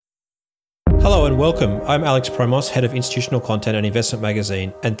Hello and welcome. I'm Alex Promos, Head of Institutional Content and Investment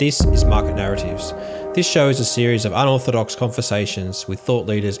Magazine, and this is Market Narratives. This show is a series of unorthodox conversations with thought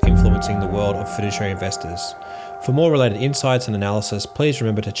leaders influencing the world of fiduciary investors. For more related insights and analysis, please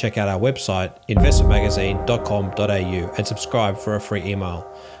remember to check out our website, investmentmagazine.com.au, and subscribe for a free email.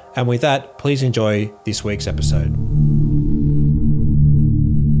 And with that, please enjoy this week's episode.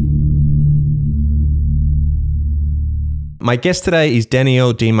 My guest today is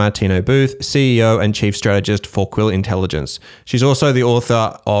Danielle DiMartino Booth, CEO and Chief Strategist for Quill Intelligence. She's also the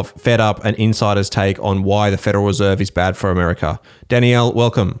author of Fed Up, an insider's take on why the Federal Reserve is bad for America. Danielle,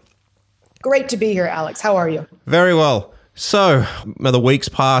 welcome. Great to be here, Alex. How are you? Very well. So, the weeks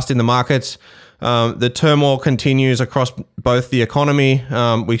passed in the markets. The turmoil continues across both the economy.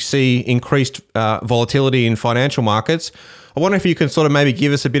 We see increased volatility in financial markets. I wonder if you can sort of maybe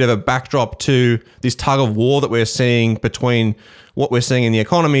give us a bit of a backdrop to this tug of war that we're seeing between what we're seeing in the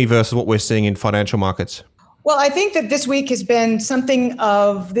economy versus what we're seeing in financial markets. Well, I think that this week has been something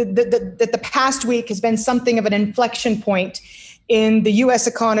of the past week has been something of an inflection point in the U.S.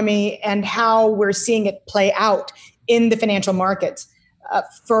 economy and how we're seeing it play out in the financial markets.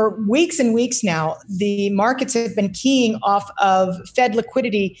 For weeks and weeks now, the markets have been keying off of Fed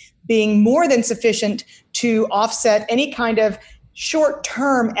liquidity being more than sufficient to offset any kind of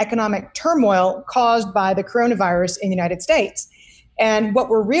short-term economic turmoil caused by the coronavirus in the United States. And what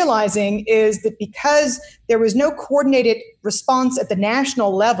we're realizing is that because there was no coordinated response at the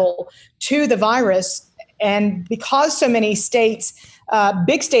national level to the virus, and because so many states,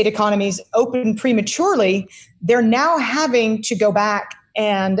 big state economies opened prematurely, they're now having to go back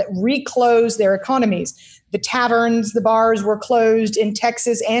and reclose their economies. The taverns, the bars were closed in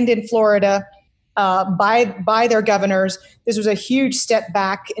Texas and in Florida by their governors. This was a huge step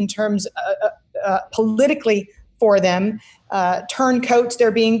back in terms politically for them. Turncoats,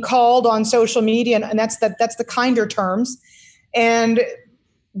 they're being called on social media, and that's the kinder terms. And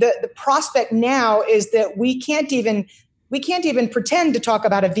the prospect now is that we can't even pretend to talk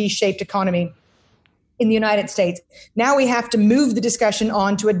about a V-shaped economy in the United States. Now we have to move the discussion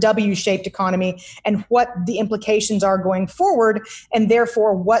on to a W-shaped economy and what the implications are going forward, and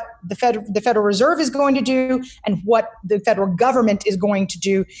therefore what the Federal Reserve is going to do and what the federal government is going to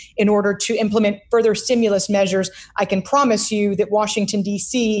do in order to implement further stimulus measures. I can promise you that Washington,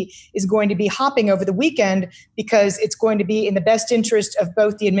 D.C. is going to be hopping over the weekend because it's going to be in the best interest of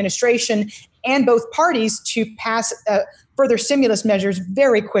both the administration and both parties to pass further stimulus measures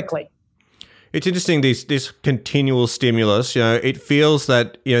very quickly. It's interesting, this continual stimulus, it feels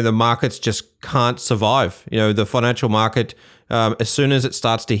that, the markets just can't survive. The financial market, as soon as it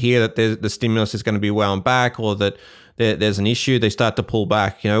starts to hear that the stimulus is going to be wound back or that there's an issue, they start to pull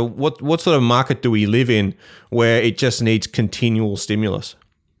back. What sort of market do we live in where it just needs continual stimulus?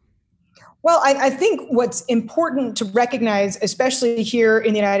 Well, I think what's important to recognize, especially here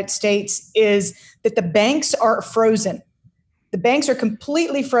in the United States, is that the banks are frozen. The banks are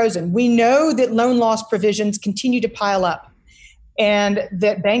completely frozen. We know that loan loss provisions continue to pile up and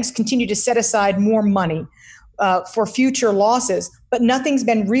that banks continue to set aside more money for future losses, but nothing's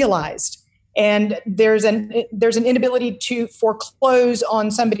been realized. And there's an inability to foreclose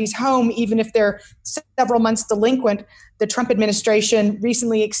on somebody's home, even if they're several months delinquent. The Trump administration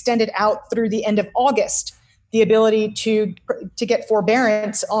recently extended out through the end of August the ability to get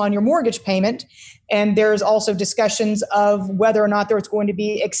forbearance on your mortgage payment. And there's also discussions of whether or not there's going to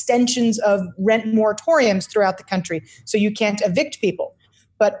be extensions of rent moratoriums throughout the country, so you can't evict people.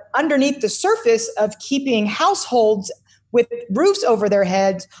 But underneath the surface of keeping households with roofs over their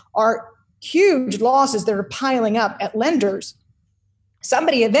heads are huge losses that are piling up at lenders.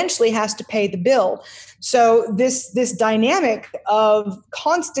 Somebody eventually has to pay the bill. So this dynamic of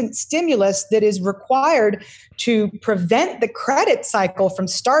constant stimulus that is required to prevent the credit cycle from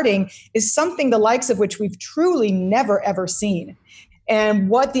starting is something the likes of which we've truly never, ever seen. And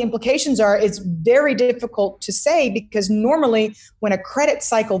what the implications are is very difficult to say, because normally when a credit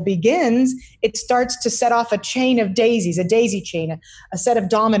cycle begins, it starts to set off a chain of daisies, a daisy chain, a set of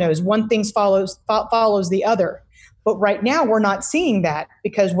dominoes. One thing follows the other. But right now, we're not seeing that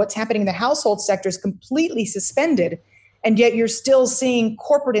because what's happening in the household sector is completely suspended. And yet you're still seeing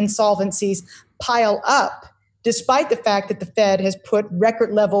corporate insolvencies pile up, despite the fact that the Fed has put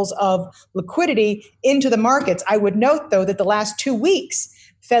record levels of liquidity into the markets. I would note, though, that the last 2 weeks,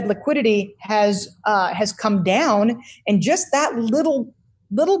 Fed liquidity has come down, and just that little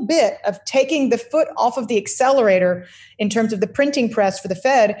bit of taking the foot off of the accelerator in terms of the printing press for the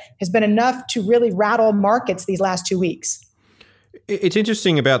Fed has been enough to really rattle markets these last 2 weeks. It's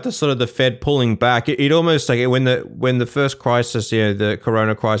interesting about the sort of the Fed pulling back. It almost like when the first crisis, the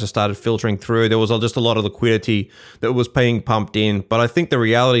Corona crisis started filtering through, there was just a lot of liquidity that was being pumped in. But I think the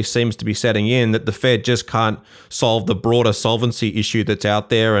reality seems to be setting in that the Fed just can't solve the broader solvency issue that's out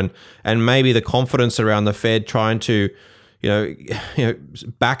there, and maybe the confidence around the Fed trying to,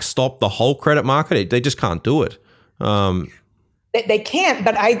 backstop the whole credit market. They just can't do it. They can't,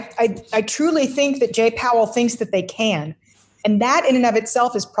 but I truly think that Jay Powell thinks that they can. And that in and of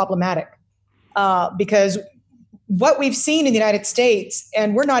itself is problematic because what we've seen in the United States,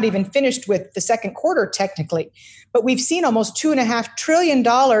 and we're not even finished with the second quarter technically, but we've seen almost $2.5 trillion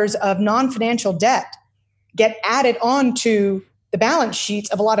of non-financial debt get added onto the balance sheets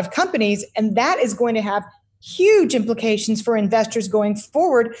of a lot of companies. And that is going to have huge implications for investors going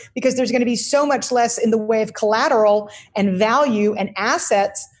forward because there's going to be so much less in the way of collateral and value and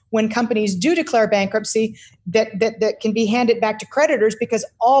assets when companies do declare bankruptcy that can be handed back to creditors because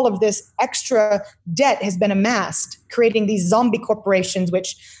all of this extra debt has been amassed, creating these zombie corporations,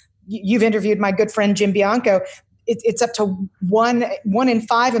 which you've interviewed my good friend Jim Bianco. It's up to one in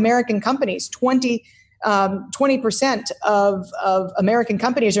 5 American companies. 20% of American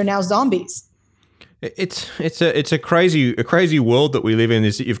companies are now zombies. It's a crazy world that we live in.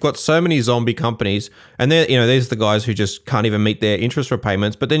 Is that you've got so many zombie companies, and there's the guys who just can't even meet their interest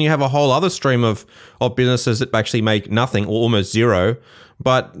repayments. But then you have a whole other stream of businesses that actually make nothing or almost zero,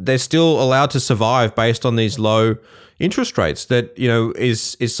 but they're still allowed to survive based on these low interest rates. That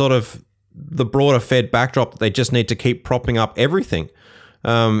is sort of the broader Fed backdrop that they just need to keep propping up everything.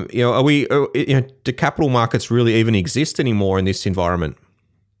 Do capital markets really even exist anymore in this environment?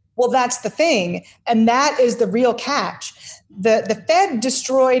 Well, that's the thing. And that is the real catch. The Fed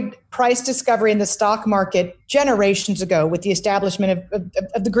destroyed price discovery in the stock market generations ago with the establishment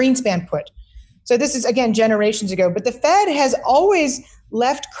of the Greenspan put. So this is, again, generations ago. But the Fed has always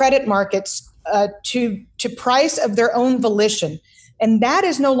left credit markets to price of their own volition. And that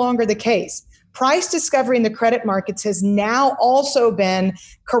is no longer the case. Price discovery in the credit markets has now also been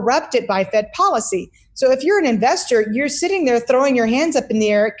corrupted by Fed policy. So if you're an investor, you're sitting there throwing your hands up in the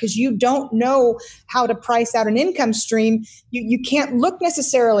air because you don't know how to price out an income stream. You can't look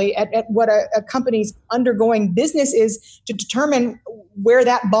necessarily at what a company's undergoing business is to determine where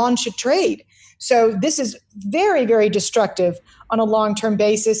that bond should trade. So this is very, very destructive on a long-term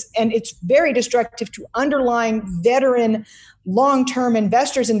basis, and it's very destructive to underlying veteran long-term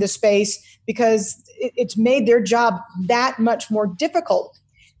investors in this space because it's made their job that much more difficult.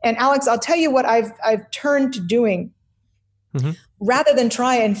 And Alex, I'll tell you what I've turned to doing. Mm-hmm. Rather than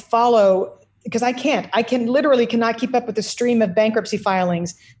try and follow, because I literally cannot keep up with the stream of bankruptcy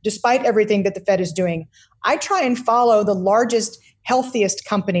filings despite everything that the Fed is doing. I try and follow the largest, healthiest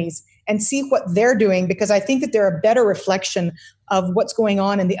companies and see what they're doing because I think that they're a better reflection of what's going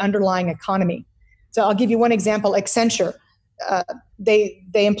on in the underlying economy. So I'll give you one example, Accenture. They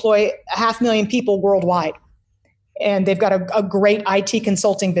employ 500,000 people worldwide. And they've got a great IT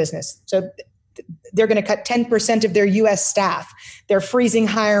consulting business. So they're going to cut 10% of their U.S. staff. They're freezing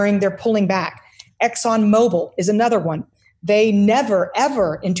hiring. They're pulling back. ExxonMobil is another one. They never,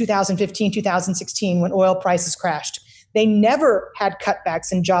 ever in 2015, 2016, when oil prices crashed, they never had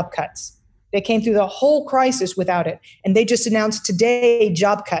cutbacks and job cuts. They came through the whole crisis without it. And they just announced today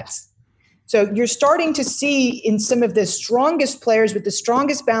job cuts. So you're starting to see in some of the strongest players with the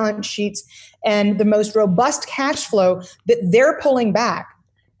strongest balance sheets and the most robust cash flow that they're pulling back.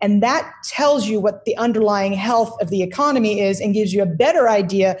 And that tells you what the underlying health of the economy is and gives you a better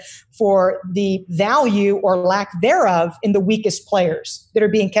idea for the value or lack thereof in the weakest players that are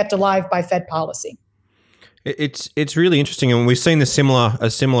being kept alive by Fed policy. It's really interesting, and we've seen a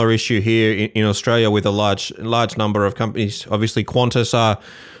similar issue here in Australia with a large number of companies. Obviously, Qantas,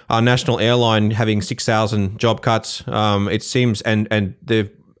 our national airline, having 6,000 job cuts. It seems, and they've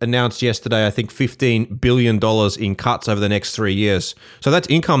announced yesterday, I think $15 billion in cuts over the next 3 years. So that's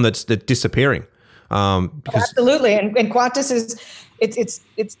income that's disappearing. Absolutely, and Qantas is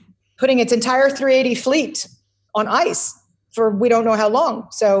putting its entire 380 fleet on ice for we don't know how long.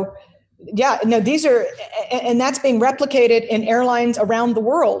 So. Yeah, no, and that's being replicated in airlines around the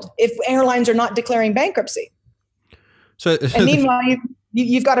world if airlines are not declaring bankruptcy. And meanwhile,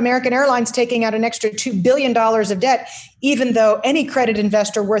 you've got American Airlines taking out an extra $2 billion of debt, even though any credit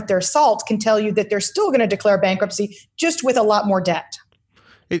investor worth their salt can tell you that they're still going to declare bankruptcy just with a lot more debt.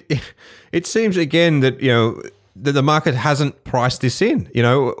 It seems again that, the market hasn't priced this in. You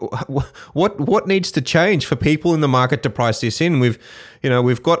know, what needs to change for people in the market to price this in? We've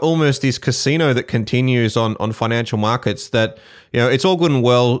got almost this casino that continues on financial markets that, it's all good and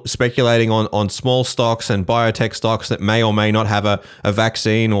well speculating on small stocks and biotech stocks that may or may not have a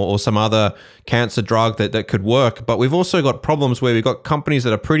vaccine or some other cancer drug that could work. But we've also got problems where we've got companies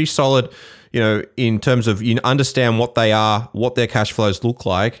that are pretty solid, in terms of understand what they are, what their cash flows look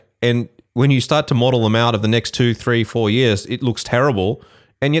like. And when you start to model them out of the next 2, 3, 4 years, it looks terrible.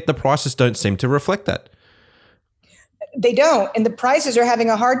 And yet the prices don't seem to reflect that. They don't. And the prices are having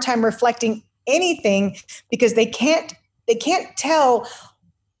a hard time reflecting anything because they can't tell.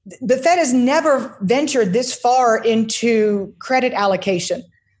 The Fed has never ventured this far into credit allocation.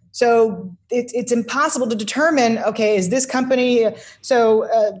 So it's impossible to determine, okay, is this company, so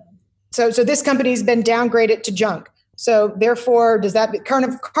this company's been downgraded to junk. So therefore, does that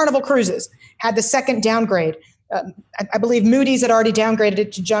Carnival Cruises had the second downgrade? I believe Moody's had already downgraded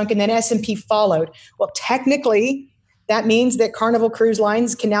it to junk, and then S&P followed. Well, technically, that means that Carnival Cruise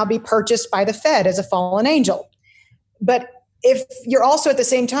Lines can now be purchased by the Fed as a fallen angel. But if you're also at the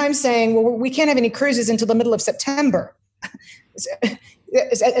same time saying, well, we can't have any cruises until the middle of September,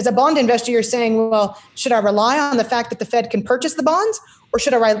 as a bond investor, you're saying, well, should I rely on the fact that the Fed can purchase the bonds, or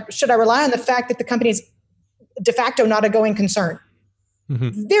should I rely on the fact that the company's de facto not a going concern?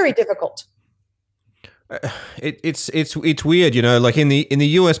 Mm-hmm. Very difficult. It's weird, like in the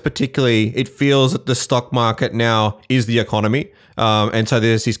US particularly, it feels that the stock market now is the economy, and so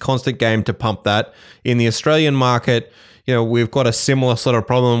there's this constant game to pump that. In the Australian market, we've got a similar sort of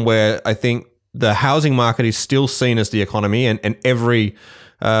problem where I think the housing market is still seen as the economy, and every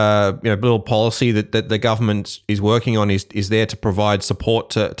little policy that the government is working on is there to provide support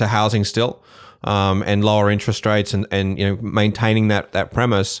to housing still, and lower interest rates and maintaining that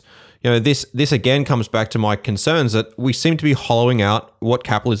premise. This again comes back to my concerns that we seem to be hollowing out what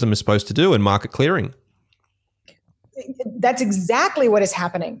capitalism is supposed to do in market clearing. That's exactly what is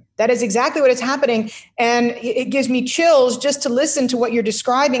happening. That is exactly what is happening. And it gives me chills just to listen to what you're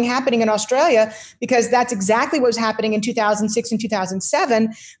describing happening in Australia, because that's exactly what was happening in 2006 and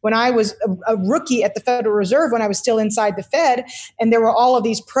 2007 when I was a rookie at the Federal Reserve, when I was still inside the Fed. And there were all of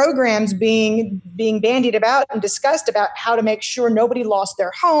these programs being bandied about and discussed about how to make sure nobody lost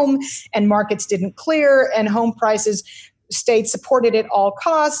their home and markets didn't clear and home prices stayed supported at all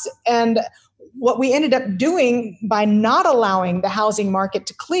costs. And what we ended up doing by not allowing the housing market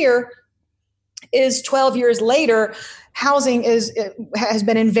to clear is 12 years later, housing has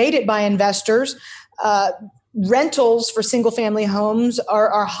been invaded by investors. Rentals for single family homes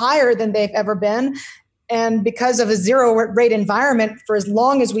are higher than they've ever been. And because of a zero rate environment for as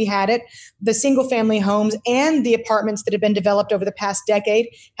long as we had it, the single family homes and the apartments that have been developed over the past decade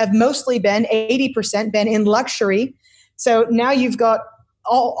have mostly been 80% been in luxury. So now you've got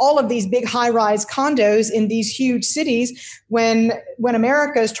all of these big high-rise condos in these huge cities when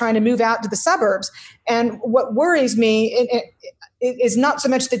America is trying to move out to the suburbs. And what worries me is not so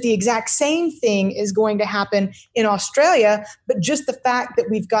much that the exact same thing is going to happen in Australia, but just the fact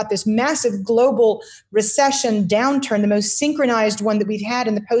that we've got this massive global recession downturn, the most synchronized one that we've had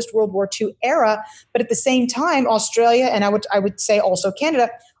in the post-World War II era. But at the same time, Australia, and I would say also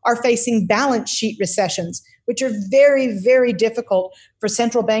Canada, are facing balance sheet recessions, which are very, very difficult for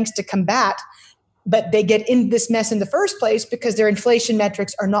central banks to combat. But they get in this mess in the first place because their inflation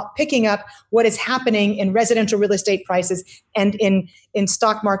metrics are not picking up what is happening in residential real estate prices and in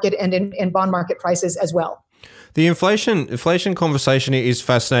stock market and in bond market prices as well. The inflation conversation is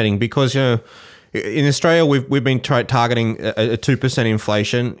fascinating because, in Australia, we've been targeting a 2%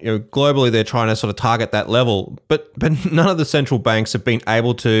 inflation. Globally, they're trying to sort of target that level, but none of the central banks have been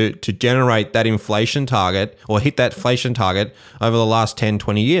able to generate that inflation target or hit that inflation target over the last 10,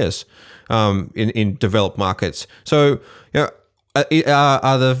 20 years in developed markets. So,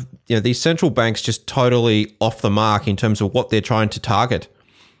 are these central banks just totally off the mark in terms of what they're trying to target?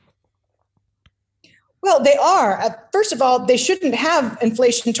 Well, they are. First of all, they shouldn't have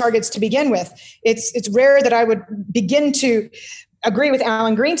inflation targets to begin with. It's rare that I would begin to agree with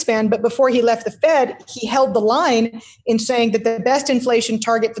Alan Greenspan, but before he left the Fed, he held the line in saying that the best inflation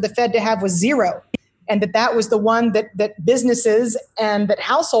target for the Fed to have was 0, and that was the one that businesses and that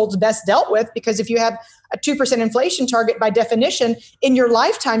households best dealt with, because if you have a 2% inflation target, by definition, in your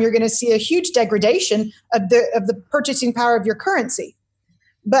lifetime, you're going to see a huge degradation of the purchasing power of your currency.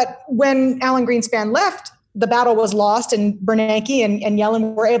 But when Alan Greenspan left, the battle was lost, and Bernanke and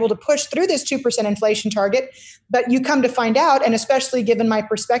Yellen were able to push through this 2% inflation target. But you come to find out, and especially given my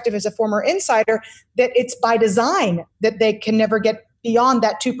perspective as a former insider, that it's by design that they can never get beyond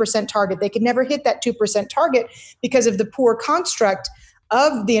that 2% target. They could never hit that 2% target because of the poor construct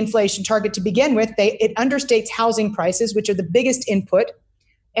of the inflation target to begin with. It understates housing prices, which are the biggest input.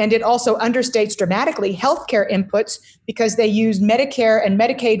 And it also understates dramatically healthcare inputs because they use Medicare and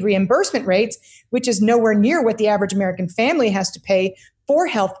Medicaid reimbursement rates, which is nowhere near what the average American family has to pay for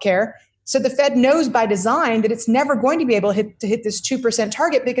healthcare. So the Fed knows by design that it's never going to be able to hit this 2%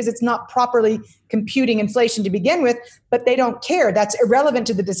 target because it's not properly computing inflation to begin with, but they don't care. That's irrelevant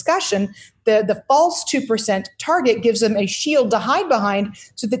to the discussion. The false 2% target gives them a shield to hide behind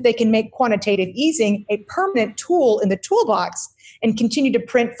so that they can make quantitative easing a permanent tool in the toolbox and continue to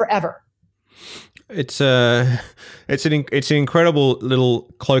print forever. It's an incredible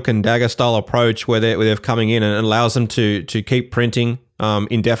little cloak and dagger style approach where they're coming in and it allows them to keep printing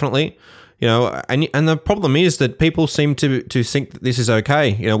indefinitely. And the problem is that people seem to think that this is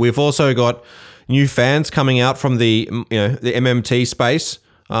okay. We've also got new fans coming out from the MMT space,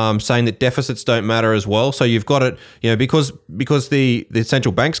 saying that deficits don't matter as well. So you've got it, because the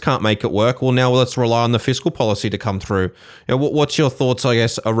central banks can't make it work. Well, now let's rely on the fiscal policy to come through. What's your thoughts, I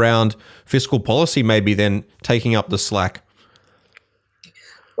guess, around fiscal policy maybe then taking up the slack?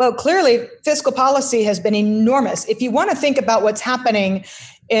 Well, clearly, fiscal policy has been enormous. If you want to think about what's happening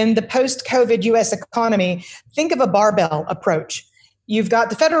in the post-COVID U.S. economy, think of a barbell approach. You've got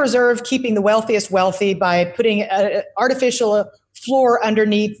the Federal Reserve keeping the wealthiest wealthy by putting an artificial floor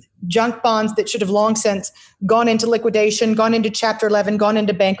underneath junk bonds that should have long since gone into liquidation, gone into Chapter 11, gone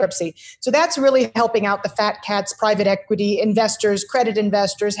into bankruptcy. So that's really helping out the fat cats, private equity investors, credit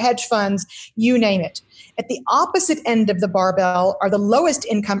investors, hedge funds, you name it. At the opposite end of the barbell are the lowest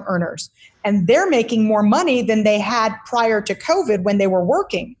income earners, and they're making more money than they had prior to COVID when they were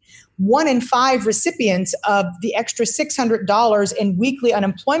working. 1 in 5 recipients of the extra $600 in weekly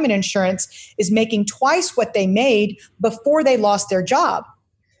unemployment insurance is making twice what they made before they lost their job.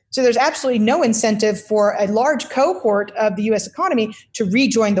 So there's absolutely no incentive for a large cohort of the U.S. economy to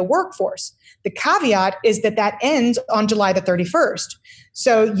rejoin the workforce. The caveat is that ends on July the 31st.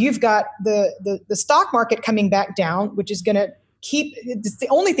 So you've got the stock market coming back down, which is going to it's the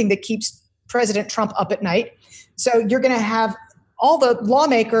only thing that keeps President Trump up at night. So you're going to have all the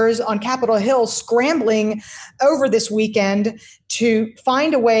lawmakers on Capitol Hill scrambling over this weekend to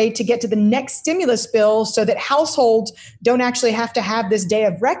find a way to get to the next stimulus bill so that households don't actually have to have this day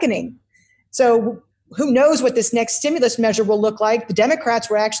of reckoning. So who knows what this next stimulus measure will look like? The Democrats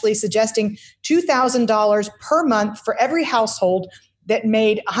were actually suggesting $2,000 per month for every household that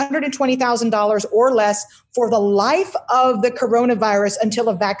made $120,000 or less for the life of the coronavirus until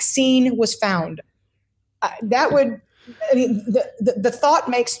a vaccine was found. The thought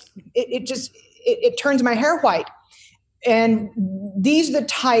makes it turns my hair white. And these are the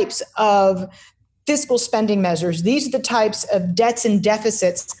types of fiscal spending measures. These are the types of debts and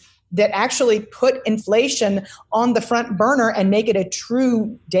deficits that actually put inflation on the front burner and make it a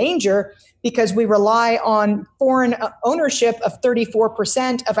true danger because we rely on foreign ownership of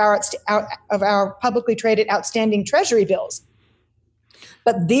 34% of our publicly traded outstanding treasury bills.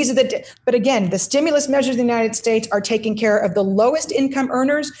 But but again, the stimulus measures in the United States are taking care of the lowest income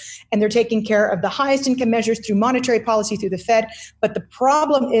earners, and they're taking care of the highest income measures through monetary policy through the Fed. But the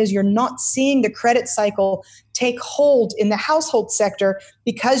problem is you're not seeing the credit cycle take hold in the household sector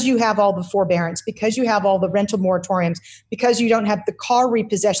because you have all the forbearance, because you have all the rental moratoriums, because you don't have the car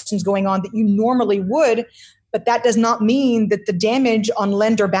repossessions going on that you normally would. But that does not mean that the damage on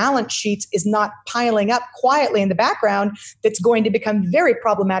lender balance sheets is not piling up quietly in the background that's going to become very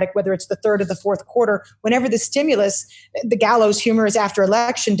problematic, whether it's the third or the fourth quarter, whenever the gallows humor is after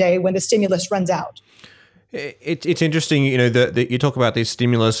Election Day when the stimulus runs out. It's interesting, you talk about this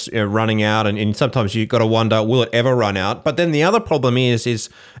stimulus running out, and sometimes you've got to wonder, will it ever run out? But then the other problem is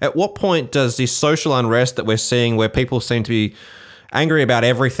at what point does this social unrest that we're seeing where people seem to be angry about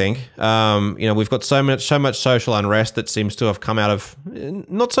everything. We've got so much social unrest that seems to have come out of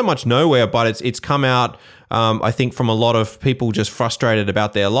not so much nowhere, but it's come out, I think, from a lot of people just frustrated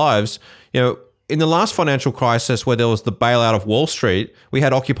about their lives. In the last financial crisis where there was the bailout of Wall Street, we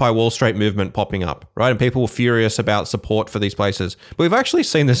had Occupy Wall Street movement popping up, right? And people were furious about support for these places. But we've actually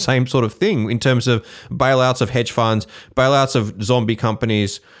seen the same sort of thing in terms of bailouts of hedge funds, bailouts of zombie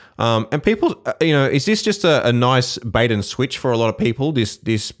companies. And people, is this just a nice bait and switch for a lot of people?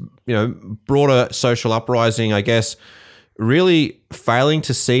 This broader social uprising, I guess, really failing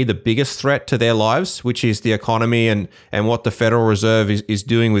to see the biggest threat to their lives, which is the economy and what the Federal Reserve is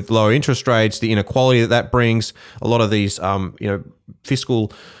doing with low interest rates, the inequality that brings. A lot of these,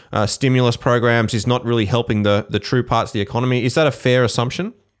 fiscal stimulus programs is not really helping the true parts of the economy. Is that a fair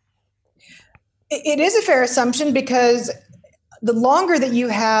assumption? It is a fair assumption because the longer that you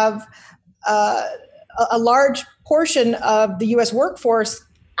have a large portion of the U.S. workforce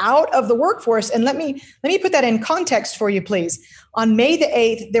out of the workforce, and let me put that in context for you, please. On May the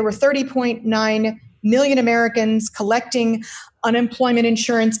 8th, there were 30.9 million Americans collecting unemployment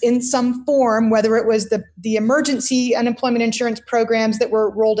insurance in some form, whether it was the emergency unemployment insurance programs that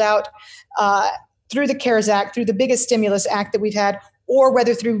were rolled out through the CARES Act, through the biggest stimulus act that we've had, or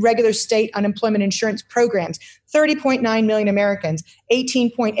whether through regular state unemployment insurance programs. 30.9 million Americans,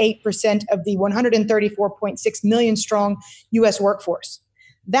 18.8% of the 134.6 million strong U.S. workforce.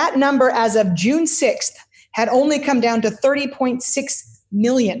 That number as of June 6th had only come down to 30.6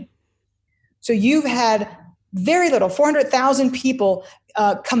 million. So you've had very little, 400,000 people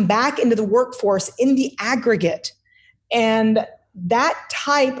come back into the workforce in the aggregate. And that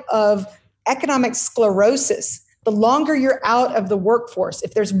type of economic sclerosis, the longer you're out of the workforce,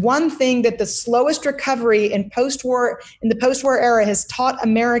 if there's one thing that the slowest recovery in the post-war era has taught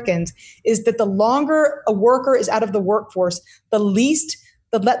Americans, is that the longer a worker is out of the workforce, the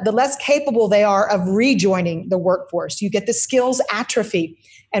less capable they are of rejoining the workforce. You get the skills atrophy.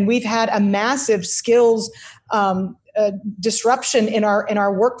 And we've had a massive skills disruption in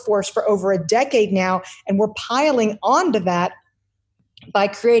our workforce for over a decade now, and we're piling onto that by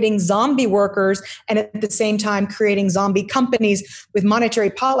creating zombie workers and at the same time creating zombie companies with monetary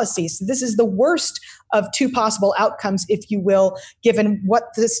policies. So this is the worst of two possible outcomes, if you will, given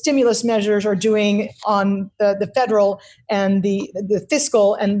what the stimulus measures are doing on the federal and the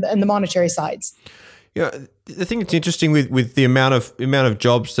fiscal and the monetary sides. Yeah, I think it's interesting with the amount of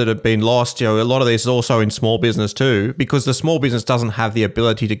jobs that have been lost. A lot of this is also in small business too, because the small business doesn't have the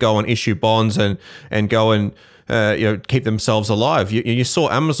ability to go and issue bonds and go and keep themselves alive. You saw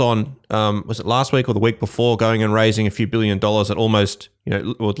Amazon, was it last week or the week before, going and raising a few $1 billion at almost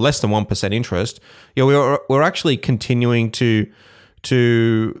less than 1% interest. We're actually continuing to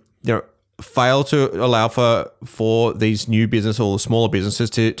fail to allow for these new business or smaller businesses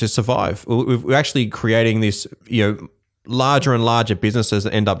to survive. We're actually creating this, larger and larger businesses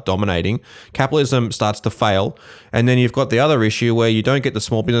that end up dominating. Capitalism starts to fail. And then you've got the other issue where you don't get the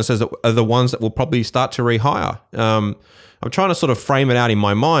small businesses that are the ones that will probably start to rehire. I'm trying to sort of frame it out in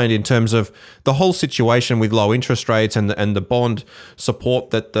my mind in terms of the whole situation with low interest rates and the bond support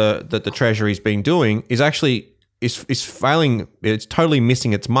that the Treasury's been doing is actually is failing. It's totally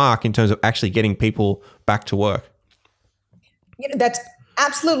missing its mark in terms of actually getting people back to work. That's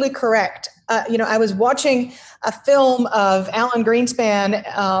absolutely correct. I was watching a film of Alan Greenspan,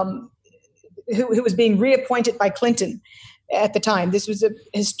 who was being reappointed by Clinton at the time. This was a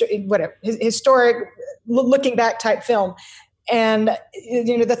historic looking back type film. And,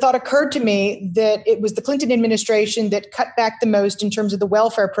 the thought occurred to me that it was the Clinton administration that cut back the most in terms of the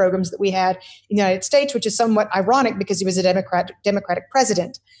welfare programs that we had in the United States, which is somewhat ironic because he was a Democratic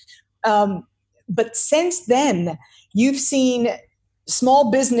president. But since then, you've seen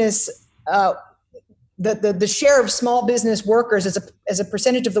small business, the share of small business workers as a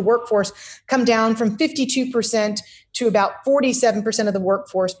percentage of the workforce come down from 52% to about 47% of the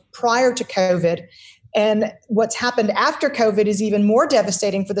workforce prior to COVID. And what's happened after COVID is even more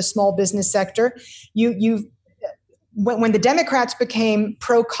devastating for the small business sector. When the Democrats became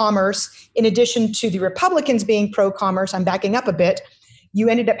pro-commerce, in addition to the Republicans being pro-commerce, I'm backing up a bit, you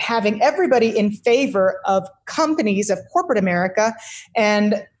ended up having everybody in favor of companies, of corporate America,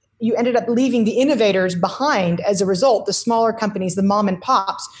 and you ended up leaving the innovators behind as a result, the smaller companies, the mom and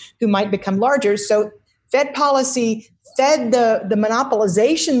pops, who might become larger. So Fed policy fed the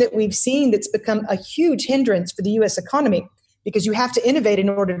monopolization that we've seen that's become a huge hindrance for the U.S. economy, because you have to innovate in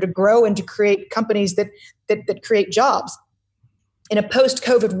order to grow and to create companies that create jobs. In a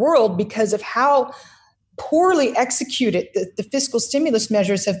post-COVID world, because of how poorly executed the fiscal stimulus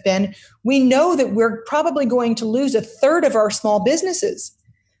measures have been, we know that we're probably going to lose a third of our small businesses.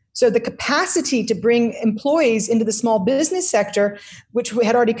 So the capacity to bring employees into the small business sector, which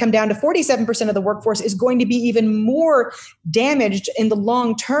had already come down to 47% of the workforce, is going to be even more damaged in the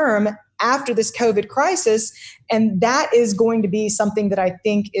long term after this COVID crisis. And that is going to be something that I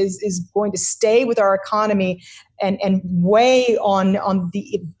think is going to stay with our economy and weigh on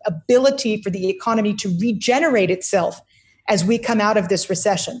the ability for the economy to regenerate itself as we come out of this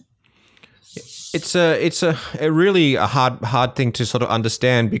recession. It's a really hard thing to sort of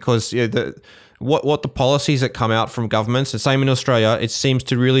understand, because what the policies that come out from governments, the same in Australia, it seems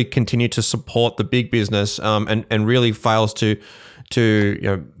to really continue to support the big business and really fails to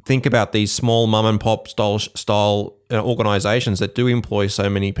think about these small mum and pop style organizations that do employ so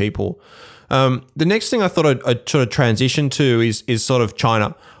many people. The next thing I thought I'd sort of transition to is sort of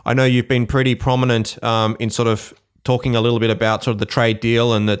China. I know you've been pretty prominent in sort of talking a little bit about sort of the trade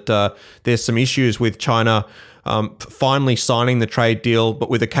deal and that there's some issues with China finally signing the trade deal, but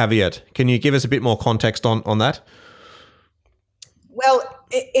with a caveat. Can you give us a bit more context on that? Well,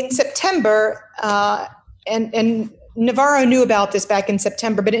 in September, and Navarro knew about this back in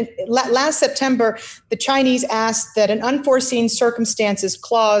September, but last September, the Chinese asked that an unforeseen circumstances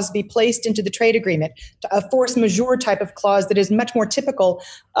clause be placed into the trade agreement, a force majeure type of clause that is much more typical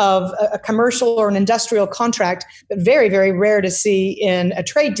of a commercial or an industrial contract, but very, very rare to see in a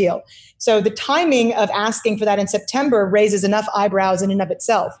trade deal. So the timing of asking for that in September raises enough eyebrows in and of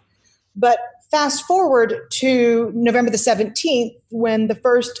itself. But fast forward to November the 17th, when the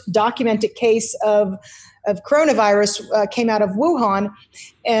first documented case of coronavirus came out of Wuhan,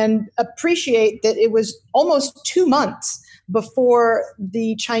 and appreciate that it was almost 2 months before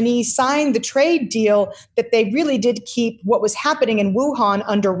the Chinese signed the trade deal that they really did keep what was happening in Wuhan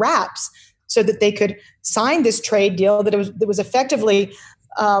under wraps so that they could sign this trade deal that was effectively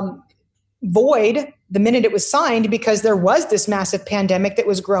void the minute it was signed, because there was this massive pandemic that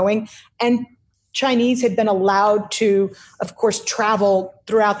was growing, and Chinese had been allowed to, of course, travel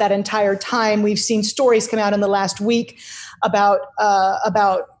throughout that entire time. We've seen stories come out in the last week about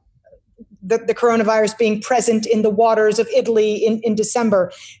the coronavirus being present in the waters of Italy in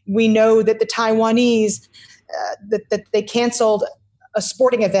December. We know that the Taiwanese, that they canceled a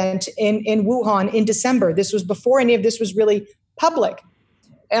sporting event in Wuhan in December. This was before any of this was really public.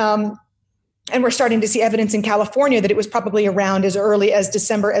 And we're starting to see evidence in California that it was probably around as early as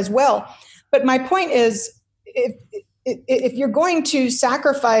December as well. But my point is, if you're going to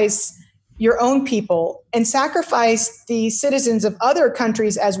sacrifice your own people and sacrifice the citizens of other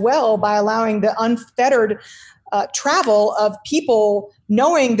countries as well by allowing the unfettered travel of people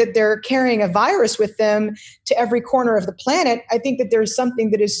knowing that they're carrying a virus with them to every corner of the planet, I think that there's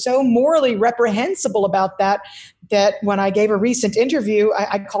something that is so morally reprehensible about that when I gave a recent interview,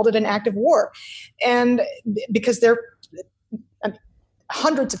 I called it an act of war. And because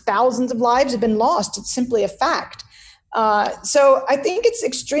hundreds of thousands of lives have been lost. It's simply a fact. So I think it's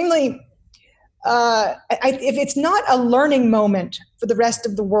extremely, if it's not a learning moment for the rest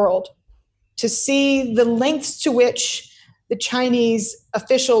of the world to see the lengths to which the Chinese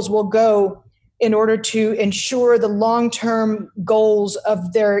officials will go in order to ensure the long-term goals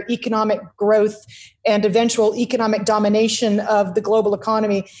of their economic growth and eventual economic domination of the global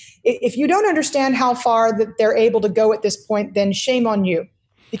economy. If you don't understand how far that they're able to go at this point, then shame on you,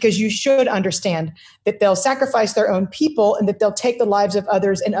 because you should understand that they'll sacrifice their own people and that they'll take the lives of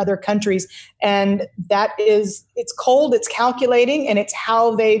others in other countries. And it's cold, it's calculating, and it's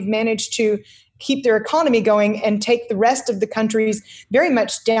how they've managed to keep their economy going and take the rest of the countries very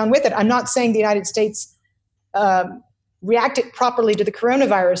much down with it. I'm not saying the United States reacted properly to the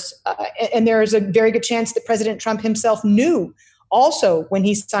coronavirus. And there is a very good chance that President Trump himself knew also when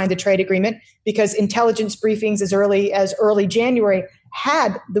he signed the trade agreement, because intelligence briefings as early January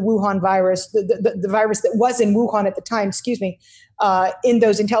had the Wuhan virus, the virus that was in Wuhan at the time, in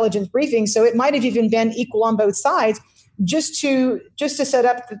those intelligence briefings. So it might have even been equal on both sides, just to set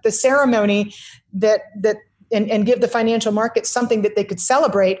up the ceremony and give the financial markets something that they could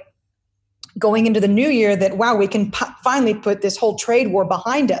celebrate going into the new year, that, wow, we can finally put this whole trade war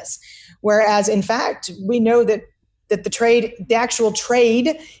behind us. Whereas, in fact, we know that the actual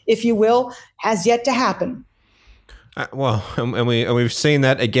trade, if you will, has yet to happen. Well, and we've seen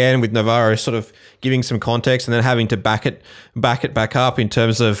that again with Navarro sort of giving some context and then having to back it back up in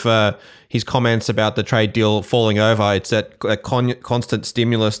terms of his comments about the trade deal falling over. It's that constant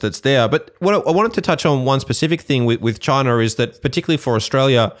stimulus that's there. But what I wanted to touch on, one specific thing with China, is that particularly for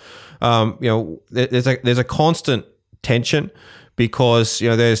Australia, there's a constant tension, because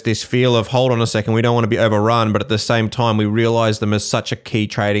there's this feel of, hold on a second, we don't want to be overrun, but at the same time we realize them as such a key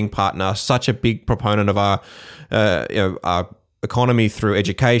trading partner, such a big proponent of our economy through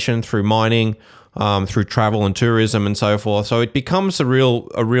education, through mining, through travel and tourism and so forth. So it becomes a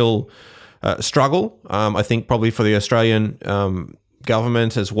real struggle, I think, probably for the Australian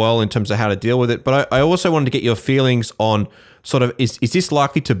government as well in terms of how to deal with it. But I also wanted to get your feelings on sort of, is this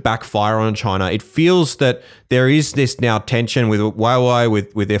likely to backfire on China? It feels that there is this now tension with Huawei,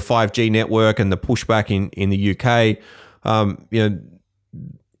 with their 5G network and the pushback in the UK.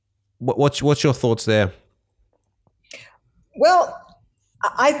 What's your thoughts there? Well,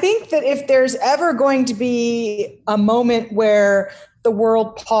 I think that if there's ever going to be a moment where the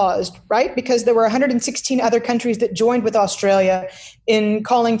world paused, right? Because there were 116 other countries that joined with Australia in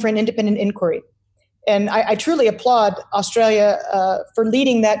calling for an independent inquiry. And I truly applaud Australia for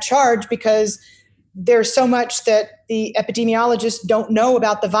leading that charge, because there's so much that the epidemiologists don't know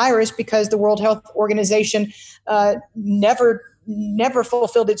about the virus because the World Health Organization never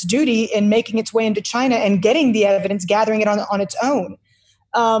fulfilled its duty in making its way into China and getting the evidence, gathering it on its own.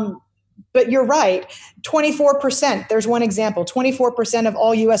 But you're right, 24%, there's one example, 24% of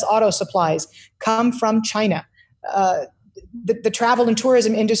all U.S. auto supplies come from China. The travel and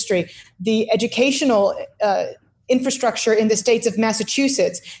tourism industry, the educational infrastructure in the states of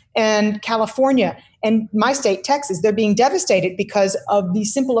Massachusetts and California and my state, Texas, they're being devastated because of the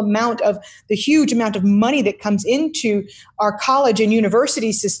huge amount of money that comes into our college and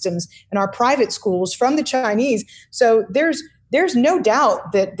university systems and our private schools from the Chinese. So there's no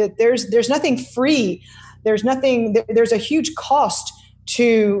doubt that there's nothing free. There's a huge cost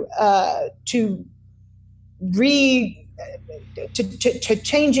to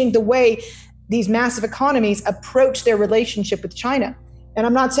changing the way these massive economies approach their relationship with China. And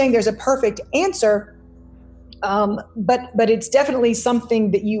I'm not saying there's a perfect answer, but it's definitely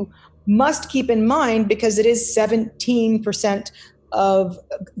something that you must keep in mind because it is 17% of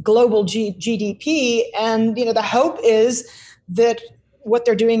global GDP. And the hope is that what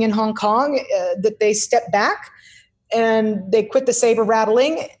they're doing in Hong Kong, that they step back and they quit the saber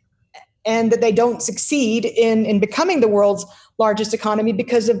rattling, and that they don't succeed in becoming the world's largest economy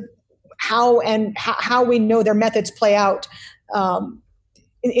because of how we know their methods play out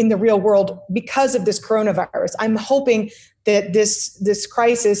in the real world because of this coronavirus. I'm hoping that this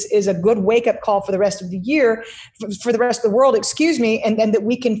crisis is a good wake-up call for the rest of the year, for the rest of the world, and that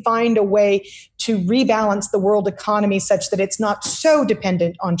we can find a way to rebalance the world economy such that it's not so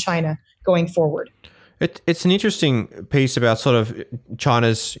dependent on China going forward. It's an interesting piece about sort of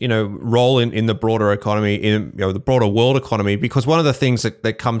China's, role in the broader economy, in the broader world economy, because one of the things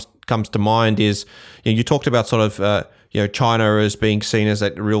that comes to mind is, you talked about sort of, China as being seen as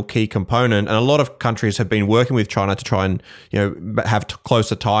a real key component, and a lot of countries have been working with China to try and, have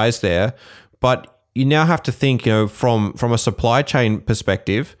closer ties there. But you now have to think, from a supply chain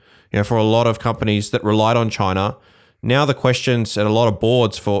perspective, for a lot of companies that relied on China. Now the questions at a lot of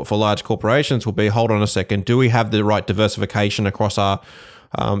boards for large corporations will be, hold on a second, do we have the right diversification across our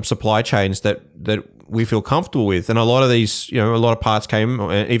supply chains that we feel comfortable with? And a lot of these, a lot of parts came,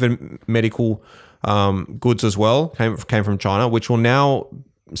 even medical goods as well, came from China, which will now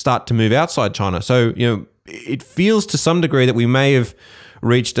start to move outside China. So, it feels to some degree that we may have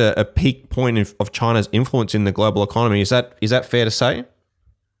reached a peak point of China's influence in the global economy. Is that fair to say?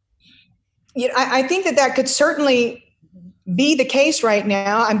 I think that could certainly be the case right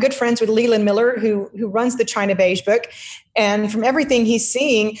now. I'm good friends with Leland Miller, who runs the China Beige Book. And from everything he's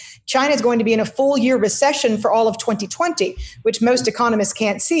seeing, China is going to be in a full year recession for all of 2020, which most economists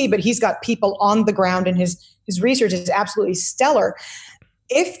can't see, but he's got people on the ground and his research is absolutely stellar.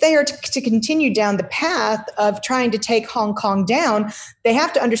 If they are to continue down the path of trying to take Hong Kong down, they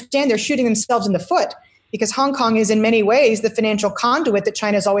have to understand they're shooting themselves in the foot, because Hong Kong is in many ways the financial conduit that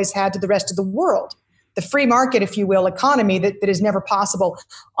China has always had to the rest of the world. The free market, if you will, economy that is never possible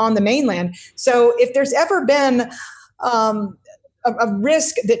on the mainland. So if there's ever been a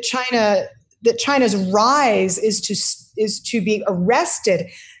risk that China's rise is to be arrested,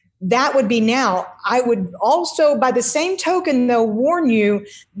 that would be now. I would also, by the same token, though, warn you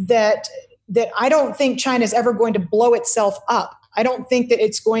that I don't think China's ever going to blow itself up. I don't think that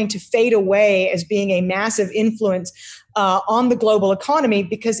it's going to fade away as being a massive influence on the global economy,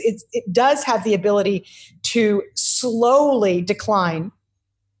 because it does have the ability to slowly decline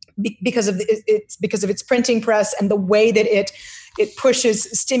because of its printing press and the way that it pushes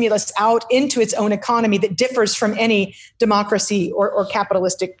stimulus out into its own economy that differs from any democracy or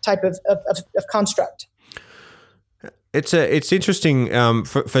capitalistic type of construct. It's interesting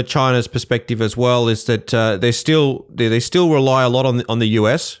for China's perspective as well, is that they still rely a lot on the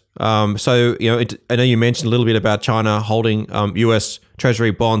US. So I know you mentioned a little bit about China holding US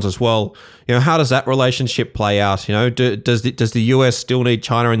Treasury bonds as well. How does that relationship play out? Does the US still need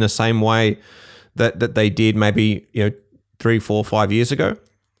China in the same way that they did maybe 3, 4, 5 years ago?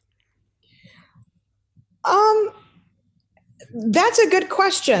 That's a good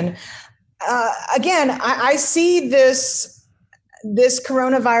question. Again, I see this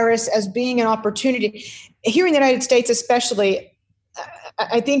coronavirus as being an opportunity. Here in the United States especially,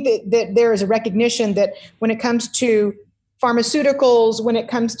 I think that there is a recognition that when it comes to pharmaceuticals, when it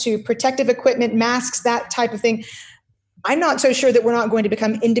comes to protective equipment, masks, that type of thing, I'm not so sure that we're not going to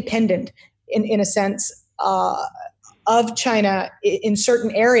become independent in a sense of China in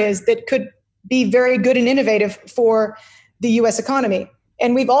certain areas that could be very good and innovative for the U.S. economy.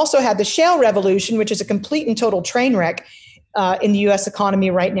 And we've also had the shale revolution, which is a complete and total train wreck. in the U.S. economy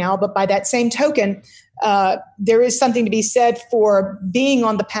right now. But by that same token, there is something to be said for being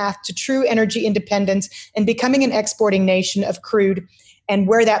on the path to true energy independence and becoming an exporting nation of crude, and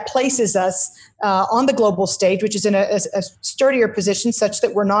where that places us on the global stage, which is in a sturdier position such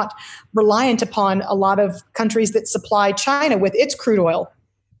that we're not reliant upon a lot of countries that supply China with its crude oil.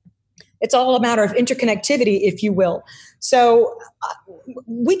 It's all a matter of interconnectivity, if you will. So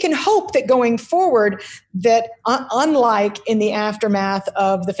we can hope that going forward, that unlike in the aftermath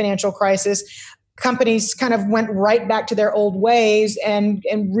of the financial crisis, companies kind of went right back to their old ways and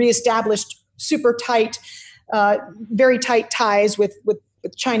reestablished super tight, very tight ties with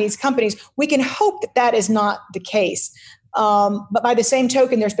Chinese companies. We can hope that that is not the case. But by the same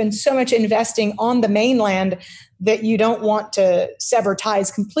token, there's been so much investing on the mainland that you don't want to sever ties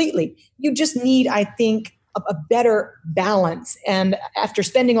completely. You just need, I think, a better balance. And after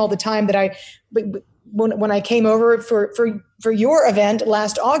spending all the time that when I came over for your event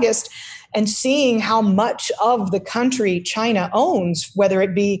last August, and seeing how much of the country China owns, whether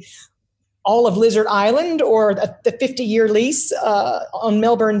it be all of Lizard Island or the 50-year lease on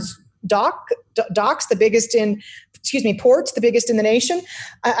Melbourne's docks, the biggest in, ports, the biggest in the nation.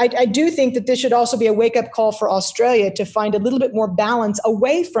 I do think that this should also be a wake-up call for Australia to find a little bit more balance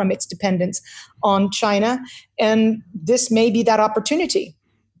away from its dependence on China, and this may be that opportunity.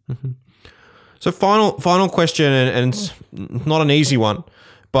 Mm-hmm. So final question, and it's not an easy one.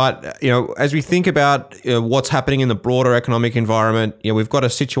 But, as we think about what's happening in the broader economic environment, we've got a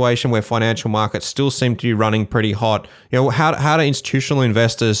situation where financial markets still seem to be running pretty hot. How do institutional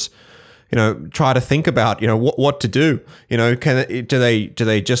investors, try to think about, what to do? Do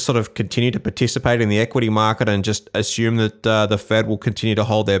they just sort of continue to participate in the equity market and just assume that the Fed will continue to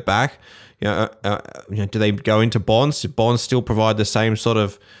hold their back? Do they go into bonds? Do bonds still provide the same sort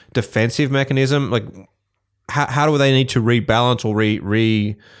of defensive mechanism? Like, how do they need to rebalance or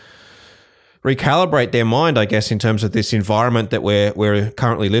recalibrate their mind, I guess, in terms of this environment that we're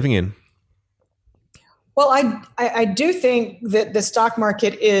currently living in? Well, I do think that the stock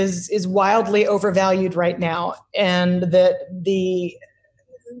market is wildly overvalued right now, and that the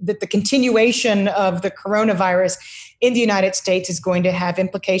continuation of the coronavirus in the United States is going to have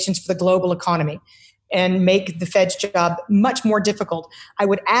implications for the global economy and make the Fed's job much more difficult. I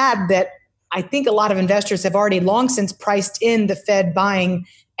would add that I think a lot of investors have already long since priced in the Fed buying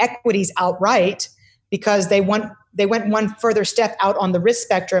equities outright, because they went one further step out on the risk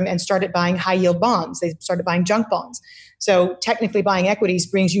spectrum and started buying high yield bonds. They started buying junk bonds. So technically buying equities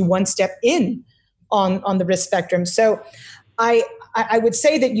brings you one step in on the risk spectrum. So I would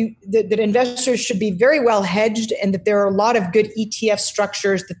say that investors should be very well hedged, and that there are a lot of good ETF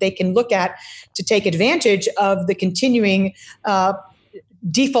structures that they can look at to take advantage of the continuing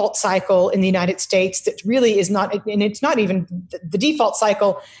default cycle in the United States that really is not, and it's not even the default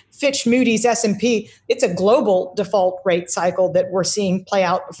cycle, Fitch, Moody's, S&P, it's a global default rate cycle that we're seeing play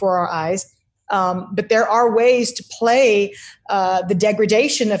out before our eyes. But there are ways to play the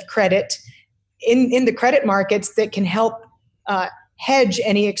degradation of credit in the credit markets that can help hedge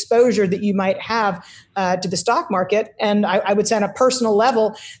any exposure that you might have to the stock market. And I would say on a personal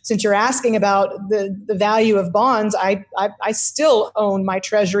level, since you're asking about the value of bonds, I still own my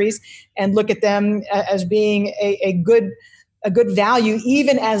treasuries and look at them as being a good value,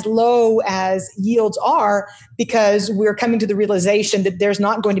 even as low as yields are, because we're coming to the realization that there's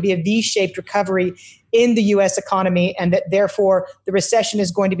not going to be a V-shaped recovery in the U.S. economy, and that therefore the recession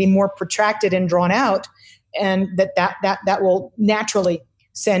is going to be more protracted and drawn out. And that will naturally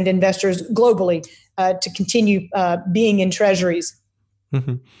send investors globally to continue being in treasuries.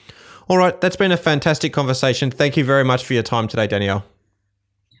 Mm-hmm. All right. That's been a fantastic conversation. Thank you very much for your time today, Danielle.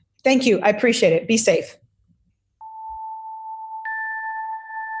 Thank you. I appreciate it. Be safe.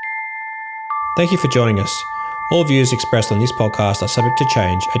 Thank you for joining us. All views expressed on this podcast are subject to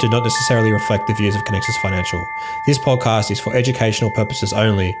change and do not necessarily reflect the views of Connexus Financial. This podcast is for educational purposes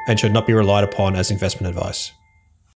only and should not be relied upon as investment advice.